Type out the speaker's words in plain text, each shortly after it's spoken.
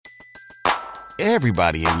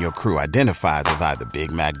Everybody in your crew identifies as either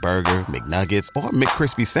Big Mac Burger, McNuggets, or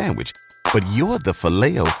McCrispy Sandwich. But you're the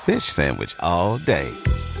Filet-O-Fish Sandwich all day.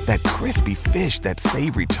 That crispy fish, that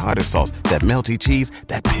savory tartar sauce, that melty cheese,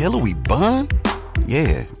 that pillowy bun.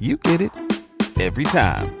 Yeah, you get it. Every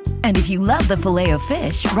time. And if you love the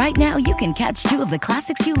Filet-O-Fish, right now you can catch two of the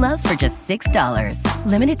classics you love for just $6.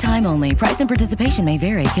 Limited time only. Price and participation may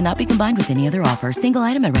vary. Cannot be combined with any other offer. Single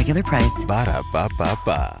item at regular price.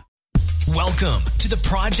 Ba-da-ba-ba-ba. Welcome to the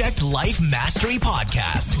Project Life Mastery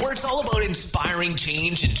Podcast, where it's all about inspiring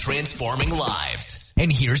change and transforming lives.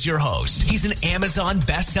 And here's your host. He's an Amazon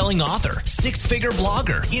best-selling author, six-figure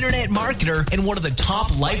blogger, internet marketer, and one of the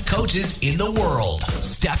top life coaches in the world,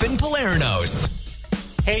 Stefan Palernos.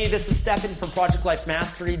 Hey, this is Stefan from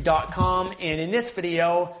ProjectLifeMastery.com, and in this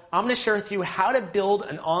video, I'm going to share with you how to build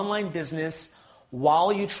an online business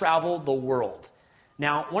while you travel the world.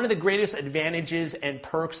 Now, one of the greatest advantages and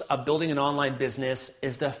perks of building an online business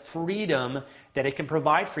is the freedom that it can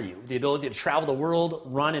provide for you. The ability to travel the world,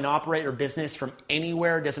 run and operate your business from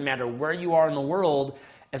anywhere. It doesn't matter where you are in the world.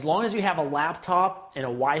 As long as you have a laptop and a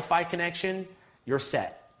Wi-Fi connection, you're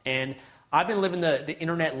set. And I've been living the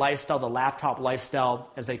internet lifestyle, the laptop lifestyle,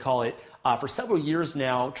 as they call it, for several years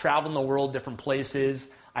now, traveling the world, different places.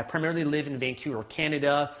 I primarily live in Vancouver,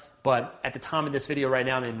 Canada. But at the time of this video right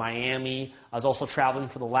now, I'm in Miami. I was also traveling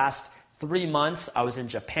for the last 3 months. I was in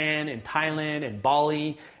Japan and Thailand and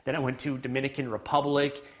Bali. Then I went to Dominican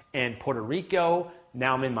Republic and Puerto Rico.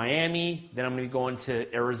 Now I'm in Miami. Then I'm going to be going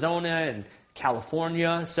to Arizona and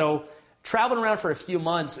California. So traveling around for a few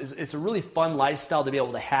months it's a really fun lifestyle to be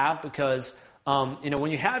able to have because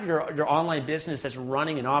when you have your online business that's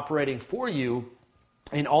running and operating for you,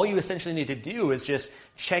 and all you essentially need to do is just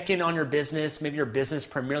check in on your business. Maybe your business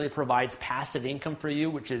primarily provides passive income for you,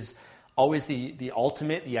 which is always the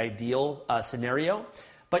ultimate, the ideal scenario.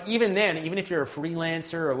 But even then, even if you're a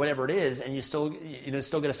freelancer or whatever it is, and you still got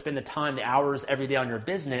to spend the time, the hours every day on your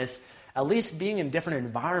business, at least being in different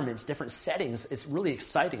environments, different settings, it's really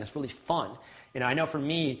exciting. It's really fun. I know for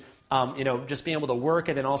me, just being able to work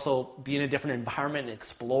and then also be in a different environment and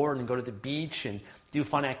explore and go to the beach and do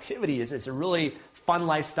fun activities, it's a really fun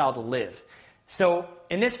lifestyle to live. So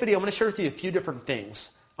in this video, I'm going to share with you a few different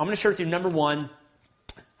things. I'm going to share with you, number one,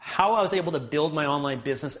 how I was able to build my online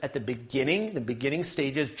business at the beginning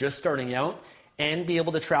stages, just starting out, and be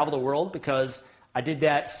able to travel the world, because I did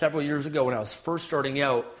that several years ago when I was first starting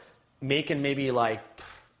out, making maybe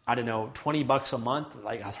 $20 a month.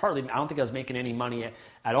 I don't think I was making any money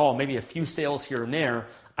at all, maybe a few sales here and there.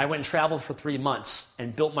 I went and traveled for 3 months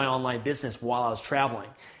and built my online business while I was traveling.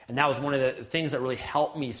 And that was one of the things that really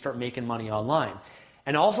helped me start making money online.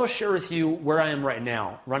 And I'll also share with you where I am right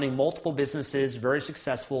now, running multiple businesses, very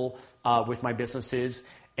successful with my businesses,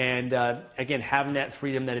 and again, having that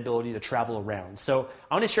freedom, that ability to travel around. So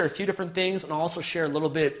I want to share a few different things, and I'll also share a little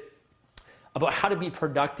bit about how to be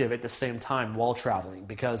productive at the same time while traveling,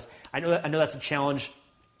 because I know that's a challenge,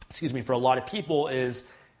 for a lot of people is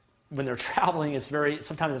when they're traveling,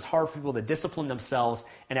 sometimes it's hard for people to discipline themselves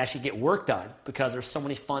and actually get work done because there's so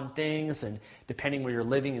many fun things, and depending where you're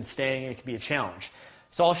living and staying, it can be a challenge.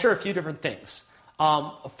 So I'll share a few different things.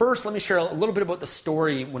 First, let me share a little bit about the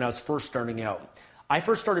story when I was first starting out. I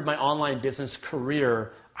first started my online business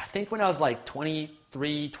career, I think when I was like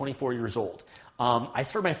 23, 24 years old. I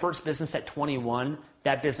started my first business at 21.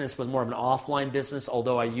 That business was more of an offline business,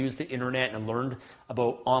 although I used the internet and learned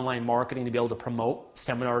about online marketing to be able to promote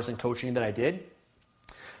seminars and coaching that I did.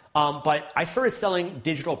 But I started selling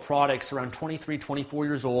digital products around 23, 24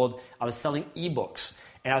 years old. I was selling ebooks,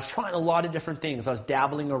 and I was trying a lot of different things. I was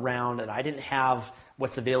dabbling around, and I didn't have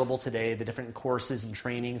what's available today, the different courses and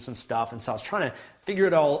trainings and stuff. And so I was trying to figure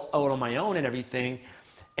it all out on my own and everything.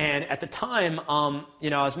 And at the time, I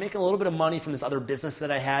was making a little bit of money from this other business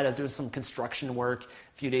that I had. I was doing some construction work a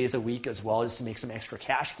few days a week as well, just to make some extra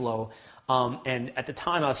cash flow. And at the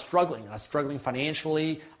time, I was struggling. I was struggling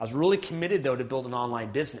financially. I was really committed, though, to build an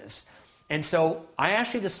online business. And so I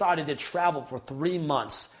actually decided to travel for 3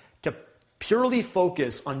 months to purely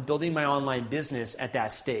focus on building my online business at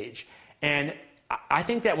that stage. And I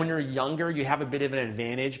think that when you're younger, you have a bit of an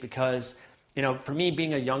advantage because, for me,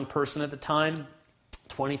 being a young person at the time,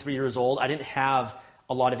 23 years old, I didn't have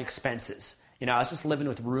a lot of expenses. I was just living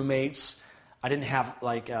with roommates. I didn't have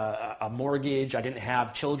a mortgage. I didn't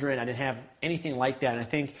have children. I didn't have anything like that. And I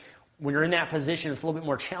think when you're in that position, it's a little bit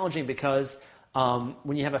more challenging because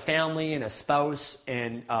when you have a family and a spouse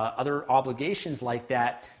and other obligations like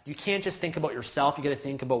that, you can't just think about yourself. You got to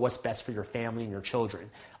think about what's best for your family and your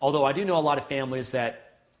children. Although I do know a lot of families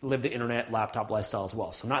that live the internet laptop lifestyle as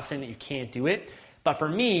well. So I'm not saying that you can't do it. But for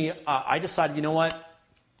me, I decided, you know what?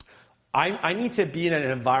 I need to be in an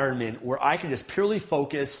environment where I can just purely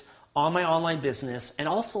focus on my online business and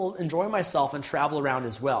also enjoy myself and travel around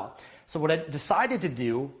as well. So what I decided to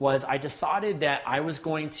do was I decided that I was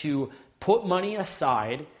going to put money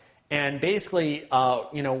aside and basically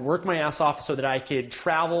work my ass off so that I could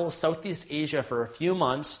travel Southeast Asia for a few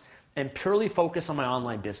months and purely focus on my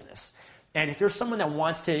online business. And if you're someone that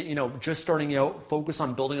wants to, just starting out, focus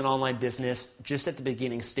on building an online business just at the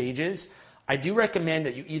beginning stages, I do recommend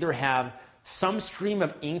that you either have some stream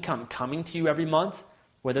of income coming to you every month,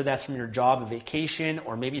 whether that's from your job, a vacation,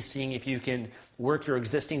 or maybe seeing if you can work your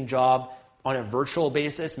existing job on a virtual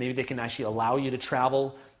basis. Maybe they can actually allow you to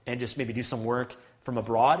travel and just maybe do some work from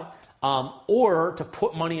abroad. Or to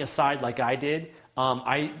put money aside like I did.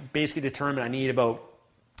 I basically determined I need about,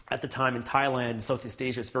 at the time in Thailand, Southeast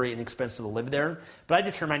Asia, it's very inexpensive to live there. But I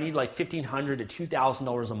determined I need like $1,500 to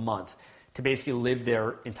 $2,000 a month to basically live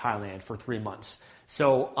there in Thailand for 3 months.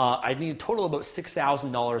 So I need a total of about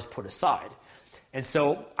 $6,000 put aside. And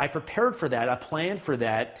so I prepared for that, I planned for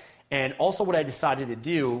that, and also what I decided to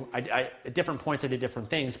do, at different points I did different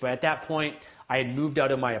things, but at that point I had moved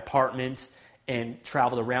out of my apartment and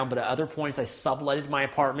traveled around, but at other points I subletted my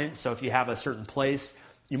apartment. So if you have a certain place,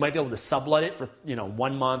 you might be able to sublet it for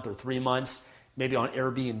 1 month or 3 months, maybe on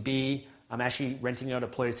Airbnb. I'm actually renting out a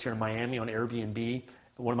place here in Miami on Airbnb,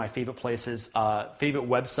 one of my favorite places, favorite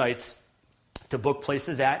websites to book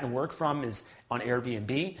places at and work from is on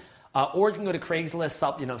Airbnb. Or you can go to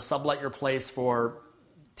Craigslist, sublet your place for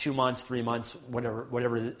 2 months, 3 months,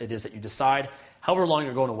 whatever it is that you decide, however long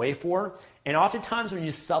you're going away for. And oftentimes when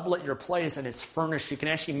you sublet your place and it's furnished, you can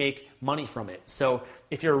actually make money from it. So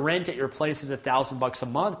if your rent at your place is $1,000 a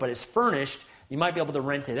month, but it's furnished, you might be able to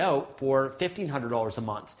rent it out for $1,500 a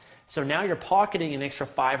month. So now you're pocketing an extra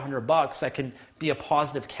 $500 that can be a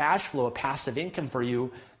positive cash flow, a passive income for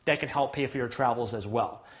you that can help pay for your travels as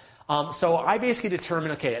well. So I basically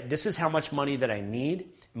determined, okay, this is how much money that I need. It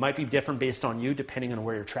might be different based on you, depending on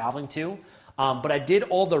where you're traveling to. But I did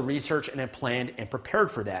all the research and I planned and prepared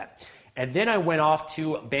for that. And then I went off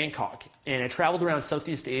to Bangkok and I traveled around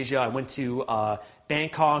Southeast Asia. I went to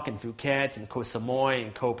Bangkok and Phuket and Koh Samui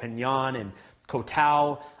and Koh Phangan and Koh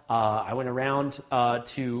Tao. I went around up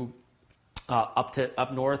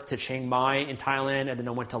north to Chiang Mai in Thailand, and then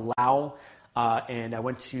I went to Laos, and I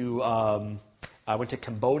went to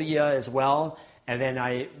Cambodia as well, and then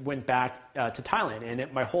I went back to Thailand.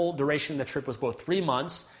 And my whole duration of the trip was about 3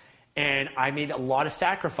 months, and I made a lot of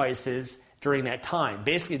sacrifices during that time.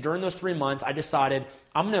 Basically, during those 3 months, I decided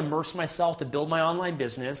I'm going to immerse myself to build my online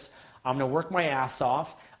business. I'm going to work my ass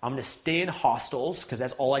off. I'm going to stay in hostels because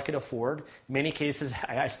that's all I could afford. In many cases,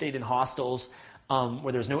 I stayed in hostels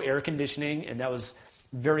where there's no air conditioning, and that was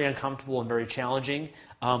very uncomfortable and very challenging.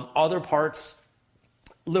 Other parts,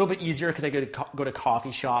 a little bit easier because I go to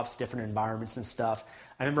coffee shops, different environments and stuff.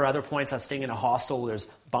 I remember other points I was staying in a hostel where there's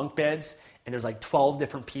bunk beds and there's like 12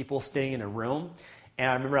 different people staying in a room. And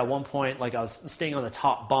I remember at one point, like I was staying on the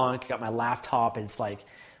top bunk, got my laptop, and it's like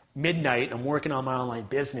midnight. I'm working on my online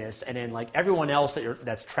business, and then like everyone else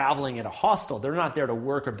that's traveling at a hostel, they're not there to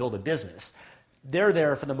work or build a business. They're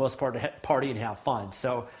there for the most part to party and have fun.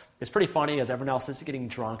 So it's pretty funny as everyone else is getting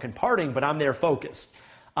drunk and partying, but I'm there focused.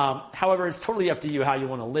 However, it's totally up to you how you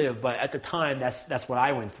want to live, but at the time, that's what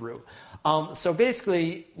I went through. So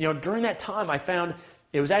basically, during that time, I found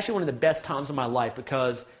it was actually one of the best times of my life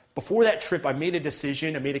because before that trip, I made a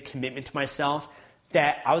decision, I made a commitment to myself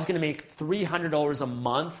that I was going to make $300 a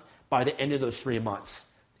month by the end of those 3 months.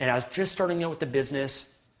 And I was just starting out with the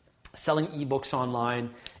business, selling ebooks online,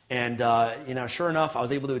 and sure enough, I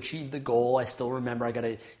was able to achieve the goal. I still remember I got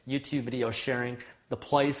a YouTube video sharing the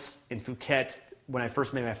place in Phuket when I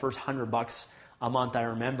first made my first $100 a month, I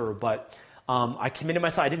remember. But I committed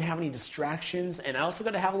myself. I didn't have any distractions, and I also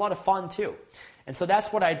got to have a lot of fun too. And so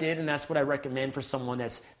that's what I did, and that's what I recommend for someone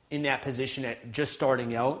that's in that position at just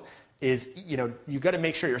starting out. Is you got to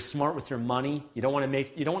make sure you're smart with your money. You don't want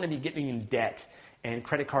to be getting in debt and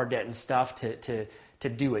credit card debt and stuff to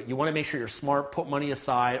do it. You want to make sure you're smart, put money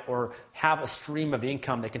aside, or have a stream of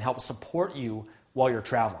income that can help support you while you're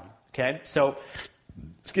traveling. Okay, so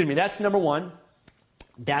that's number one.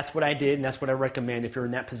 That's what I did, and that's what I recommend if you're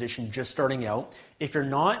in that position just starting out. If you're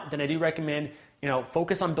not, then I do recommend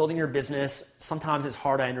focus on building your business. Sometimes it's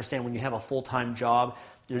hard, I understand, when you have a full-time job.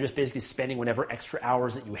 You're just basically spending whatever extra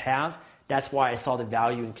hours that you have. That's why I saw the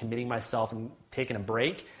value in committing myself and taking a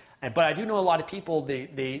break. But I do know a lot of people,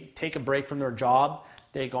 they take a break from their job.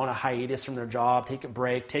 They go on a hiatus from their job, take a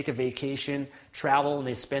break, take a vacation, travel, and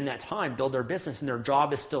they spend that time, build their business, and their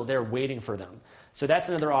job is still there waiting for them. So that's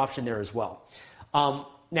another option there as well.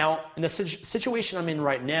 Now, in the situation I'm in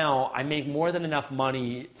right now, I make more than enough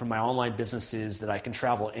money from my online businesses that I can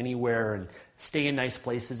travel anywhere and stay in nice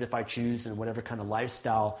places if I choose and whatever kind of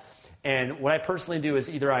lifestyle. And what I personally do is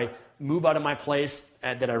either I move out of my place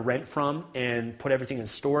that I rent from and put everything in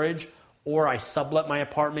storage, or I sublet my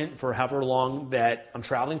apartment for however long that I'm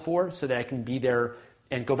traveling for so that I can be there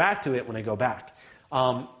and go back to it when I go back.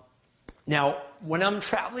 Now, when I'm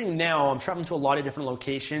traveling to a lot of different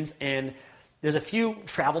locations, and there's a few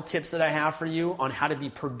travel tips that I have for you on how to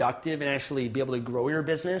be productive and actually be able to grow your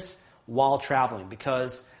business while traveling,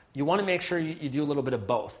 because you want to make sure you do a little bit of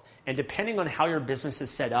both. And depending on how your business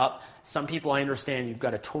is set up, some people, I understand you've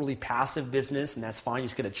got a totally passive business, and that's fine. You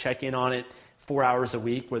just got to check in on it 4 hours a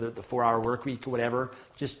week, whether the 4-hour work week or whatever.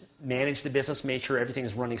 Just manage the business, make sure everything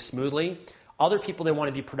is running smoothly. Other people, they want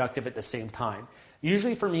to be productive at the same time.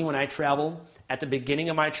 Usually for me, when I travel, at the beginning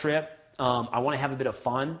of my trip, I want to have a bit of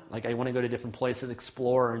fun. Like I want to go to different places,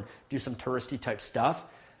 explore, and do some touristy type stuff.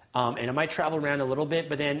 And I might travel around a little bit,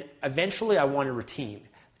 but then eventually I want a routine.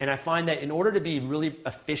 And I find that in order to be really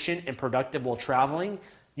efficient and productive while traveling,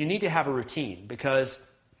 you need to have a routine, because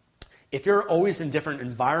if you're always in different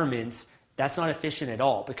environments, that's not efficient at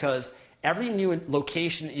all, because every new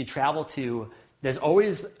location that you travel to, there's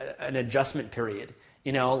always an adjustment period.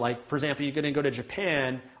 You know, like for example, you're going to go to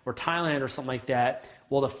Japan or Thailand or something like that.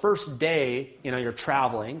 Well, the first day, you're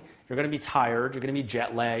traveling, you're going to be tired, you're going to be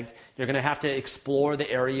jet lagged, you're going to have to explore the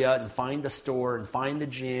area and find the store and find the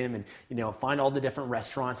gym and, find all the different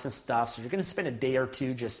restaurants and stuff. So you're going to spend a day or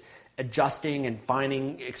two just adjusting and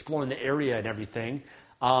exploring the area and everything.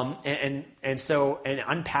 And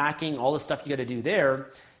unpacking all the stuff you got to do there.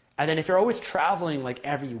 And then if you're always traveling like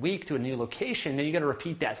every week to a new location, then you got to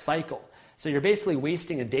repeat that cycle. So you're basically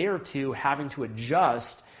wasting a day or two having to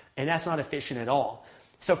adjust, and that's not efficient at all.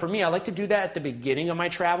 So for me, I like to do that at the beginning of my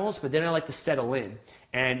travels, but then I like to settle in.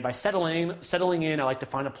 And by settling in, I like to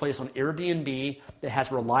find a place on Airbnb that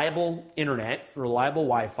has reliable internet, reliable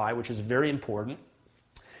Wi-Fi, which is very important.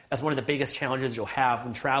 That's one of the biggest challenges you'll have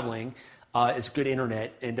when traveling, is good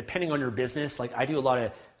internet. And depending on your business, like I do a lot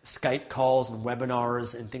of Skype calls and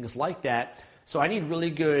webinars and things like that. So I need really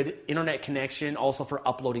good internet connection also for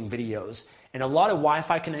uploading videos. And a lot of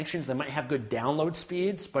Wi-Fi connections, they might have good download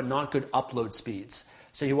speeds, but not good upload speeds.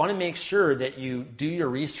 So you want to make sure that you do your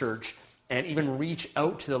research and even reach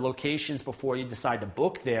out to the locations before you decide to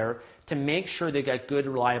book there to make sure they got good,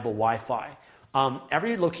 reliable Wi-Fi.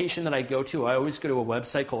 Every location that I go to, I always go to a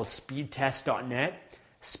website called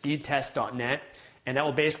speedtest.net, and that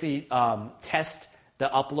will basically test the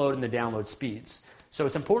upload and the download speeds. So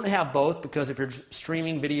it's important to have both, because if you're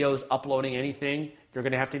streaming videos, uploading anything, you're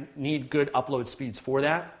going to have to need good upload speeds for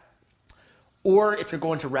that. Or if you're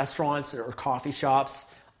going to restaurants or coffee shops,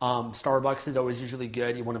 Starbucks is always usually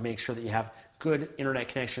good. You want to make sure that you have good internet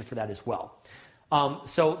connection for that as well.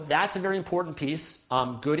 So that's a very important piece,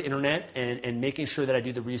 good internet and making sure that I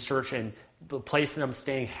do the research and the place that I'm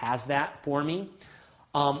staying has that for me.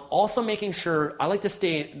 Also making sure, I like to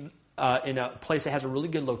stay in a place that has a really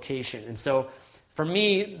good location. And so for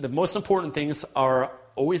me, the most important things are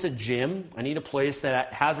always a gym. I need a place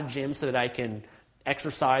that has a gym so that I can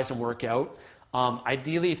exercise and work out.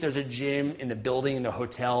 Ideally, if there's a gym in the building, in the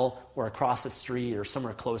hotel, or across the street or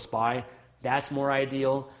somewhere close by, that's more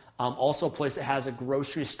ideal. Also a place that has a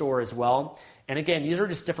grocery store as well. And again, these are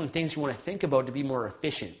just different things you want to think about to be more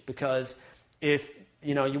efficient, because if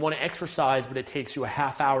you want to exercise but it takes you a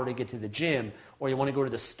half hour to get to the gym, or you want to go to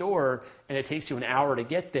the store and it takes you an hour to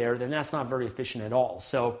get there, then that's not very efficient at all.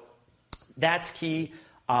 So that's key.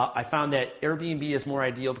 I found that Airbnb is more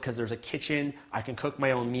ideal because there's a kitchen. I can cook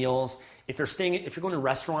my own meals. If you're going to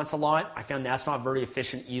restaurants a lot, I found that's not very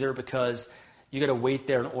efficient either, because you got to wait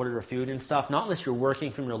there and order your food and stuff. Not unless you're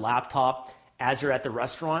working from your laptop as you're at the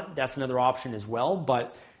restaurant. That's another option as well.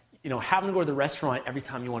 But having to go to the restaurant every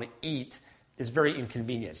time you want to eat is very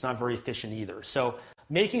inconvenient. It's not very efficient either. So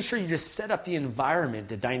making sure you just set up the environment,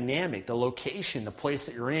 the dynamic, the location, the place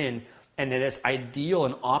that you're in, and that it's ideal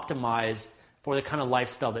and optimized for the kind of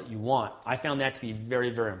lifestyle that you want. I found that to be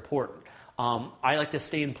very, very important. I like to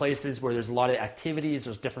stay in places where there's a lot of activities,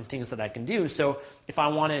 there's different things that I can do. So if I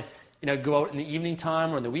want to go out in the evening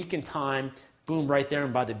time or in the weekend time, boom, right there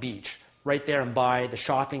and by the beach, right there and by the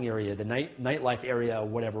shopping area, the nightlife area,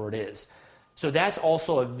 whatever it is. So that's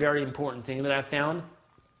also a very important thing that I've found.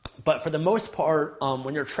 But for the most part,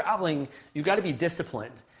 when you're traveling, you got to be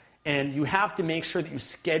disciplined, and you have to make sure that you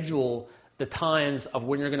schedule the times of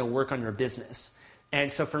when you're going to work on your business.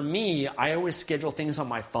 And so for me, I always schedule things on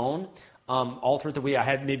my phone. All throughout the week, I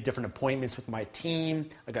have maybe different appointments with my team.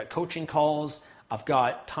 I've got coaching calls. I've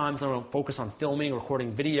got times I want to focus on filming,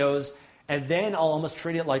 recording videos. And then I'll almost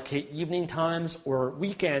treat it like evening times or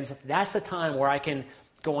weekends. That's the time where I can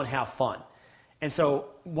go and have fun. And so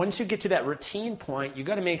once you get to that routine point, you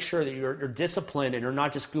got to make sure that you're disciplined and you're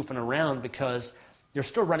not just goofing around, because you're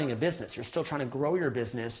still running a business. You're still trying to grow your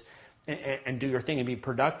business and do your thing and be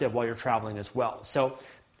productive while you're traveling as well. So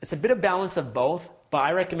it's a bit of balance of both, but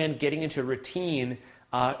I recommend getting into a routine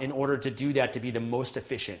in order to do that, to be the most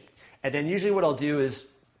efficient. And then usually what I'll do is,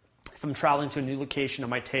 if I'm traveling to a new location, I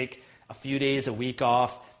might take a few days, a week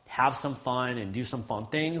off, have some fun and do some fun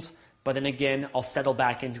things. But then again, I'll settle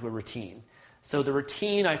back into a routine. So the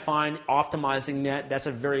routine, I find optimizing that's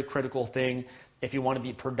a very critical thing if you want to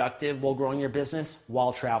be productive while growing your business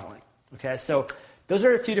while traveling. Okay, so those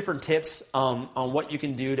are a few different tips on what you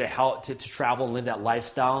can do to help to travel and live that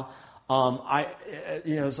lifestyle.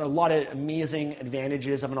 There's a lot of amazing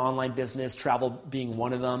advantages of an online business, travel being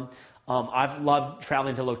one of them. I've loved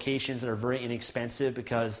traveling to locations that are very inexpensive,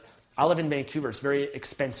 because I live in Vancouver. It's a very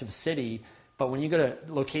expensive city. But when you go to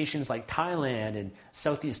locations like Thailand and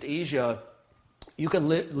Southeast Asia, you can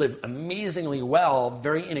live amazingly well,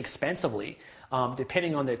 very inexpensively,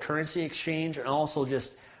 depending on the currency exchange and also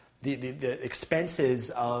just the expenses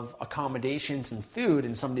of accommodations and food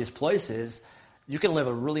in some of these places. You can live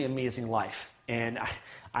a really amazing life. And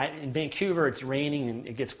in Vancouver, it's raining and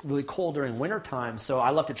it gets really cold during wintertime, so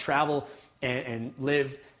I love to travel and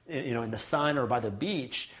live in the sun or by the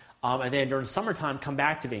beach, and then during summertime come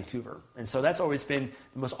back to Vancouver. And so that's always been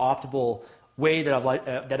the most optimal way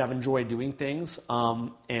that I've enjoyed doing things,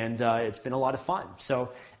 and it's been a lot of fun.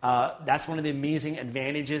 So that's one of the amazing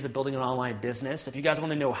advantages of building an online business. If you guys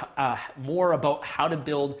want to know more about how to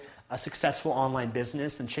build a successful online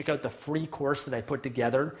business, then check out the free course that I put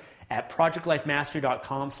together at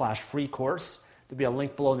projectlifemastery.com/free course. There'll be a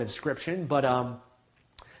link below in the description. But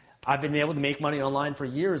I've been able to make money online for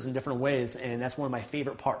years in different ways, and that's one of my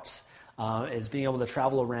favorite parts, is being able to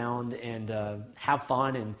travel around and have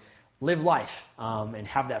fun and live life and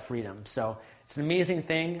have that freedom. So it's an amazing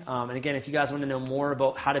thing. And again, if you guys want to know more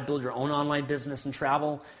about how to build your own online business and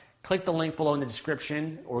travel, click the link below in the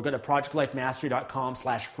description or go to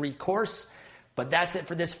projectlifemastery.com/free course. But that's it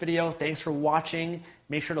for this video. Thanks for watching.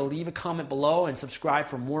 Make sure to leave a comment below and subscribe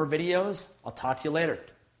for more videos. I'll talk to you later.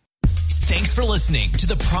 Thanks for listening to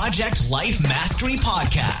the Project Life Mastery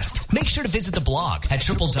Podcast. Make sure to visit the blog at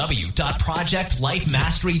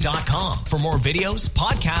www.projectlifemastery.com for more videos,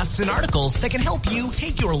 podcasts, and articles that can help you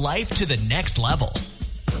take your life to the next level.